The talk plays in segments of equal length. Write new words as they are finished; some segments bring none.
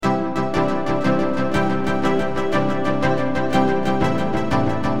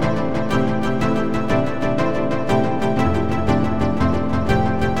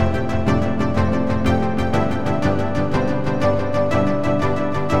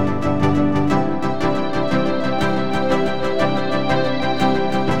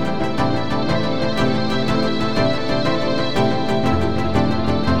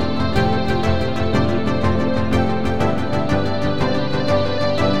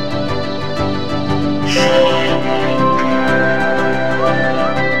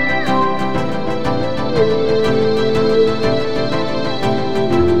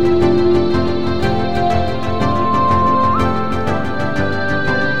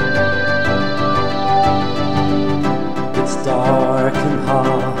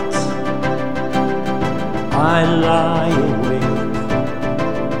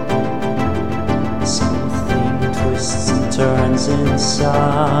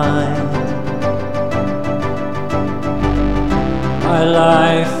mind. My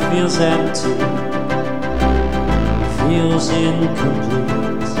life feels empty, feels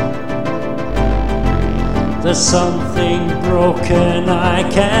incomplete. There's something broken, I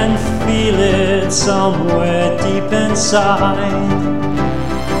can feel it somewhere deep inside.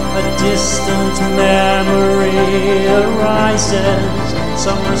 A distant memory arises,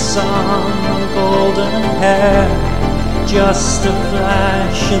 summer sun, golden hair. Just a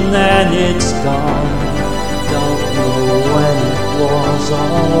flash and then it's gone. Don't know when it was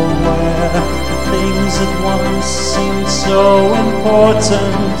or where. Things that once seemed so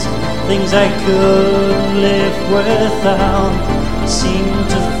important, things I could live without, seem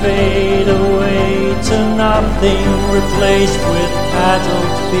to fade away to nothing, replaced with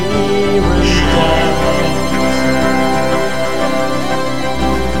adult fear and doubt.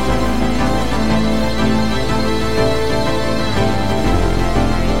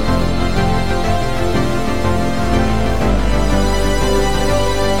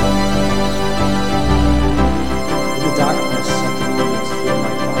 In the darkness, I can almost feel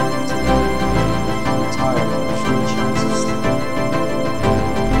my heart beating. I'm tired of short chances.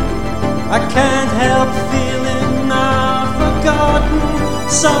 I can't help feeling I've forgotten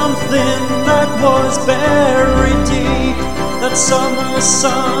something that was buried deep. That summer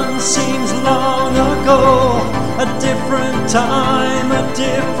sun seems long ago, a different time, a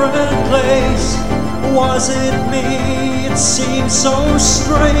different place. Was it me? It seems so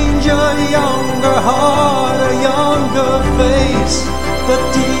strange, a younger heart, a younger face. But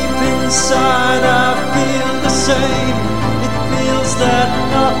deep inside I feel the same. It feels that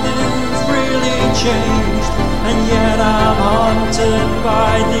nothing's really changed, and yet I'm haunted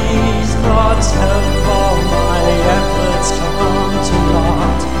by these thoughts. Have all my efforts come to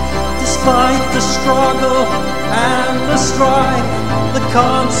naught? Despite the struggle and the strife, the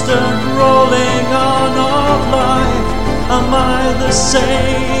constant rolling on of life, am I the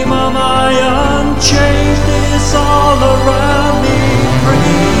same? Am I unchanged? Is all around me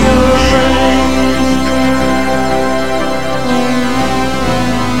rearranged?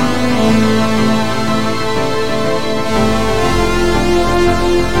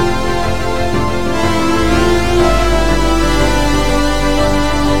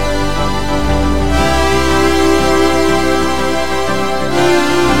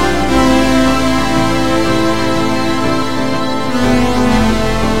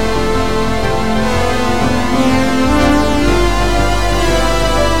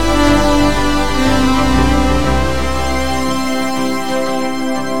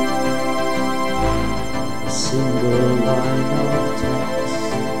 Single line of text.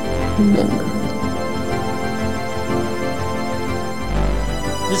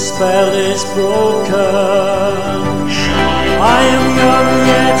 The spell is broken. I am young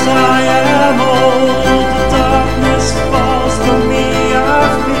yet I am old. The darkness falls from me, I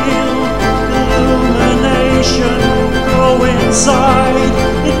feel illumination go inside.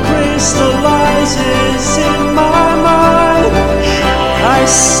 It crystallizes in my mind. I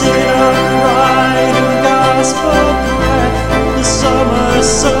sit upright and gasp for breath. The summer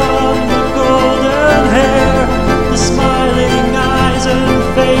sun, the golden hair, the smiling eyes and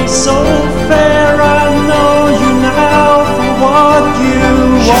face so fair. I know you now for what you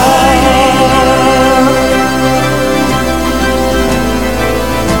are.